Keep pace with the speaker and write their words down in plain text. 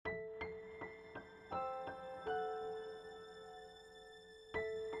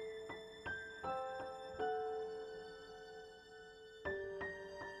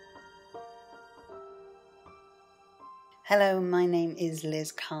Hello, my name is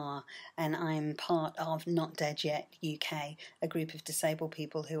Liz Carr and I'm part of Not Dead Yet UK, a group of disabled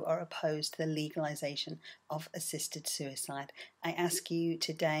people who are opposed to the legalisation of assisted suicide. I ask you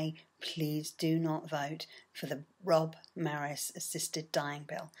today, please do not vote for the Rob Maris assisted dying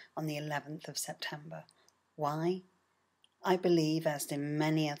bill on the 11th of September. Why? I believe, as do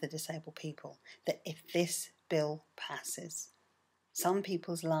many other disabled people, that if this bill passes, some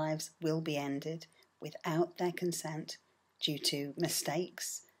people's lives will be ended without their consent due to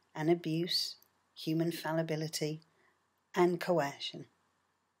mistakes and abuse, human fallibility and coercion.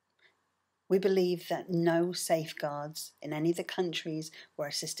 We believe that no safeguards in any of the countries where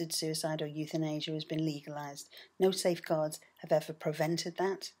assisted suicide or euthanasia has been legalised, no safeguards have ever prevented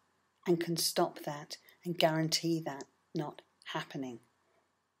that and can stop that and guarantee that not happening.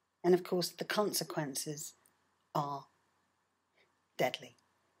 And of course the consequences are deadly.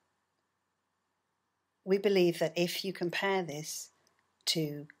 We believe that if you compare this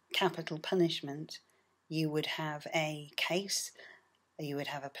to capital punishment, you would have a case, you would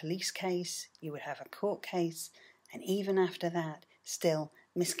have a police case, you would have a court case, and even after that, still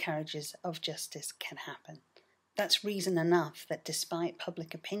miscarriages of justice can happen. That's reason enough that despite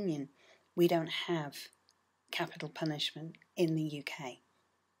public opinion, we don't have capital punishment in the UK.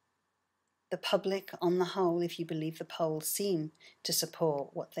 The public, on the whole, if you believe the polls, seem to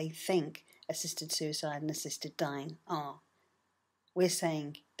support what they think assisted suicide and assisted dying are. We're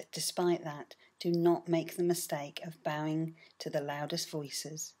saying that despite that, do not make the mistake of bowing to the loudest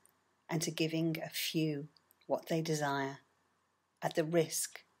voices and to giving a few what they desire at the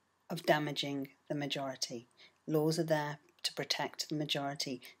risk of damaging the majority. Laws are there to protect the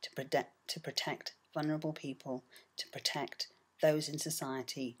majority, to protect vulnerable people, to protect those in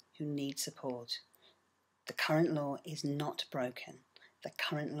society who need support. The current law is not broken. The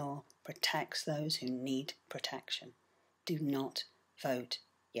current law protects those who need protection. Do not vote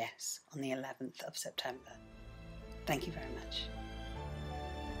yes on the 11th of September. Thank you very much.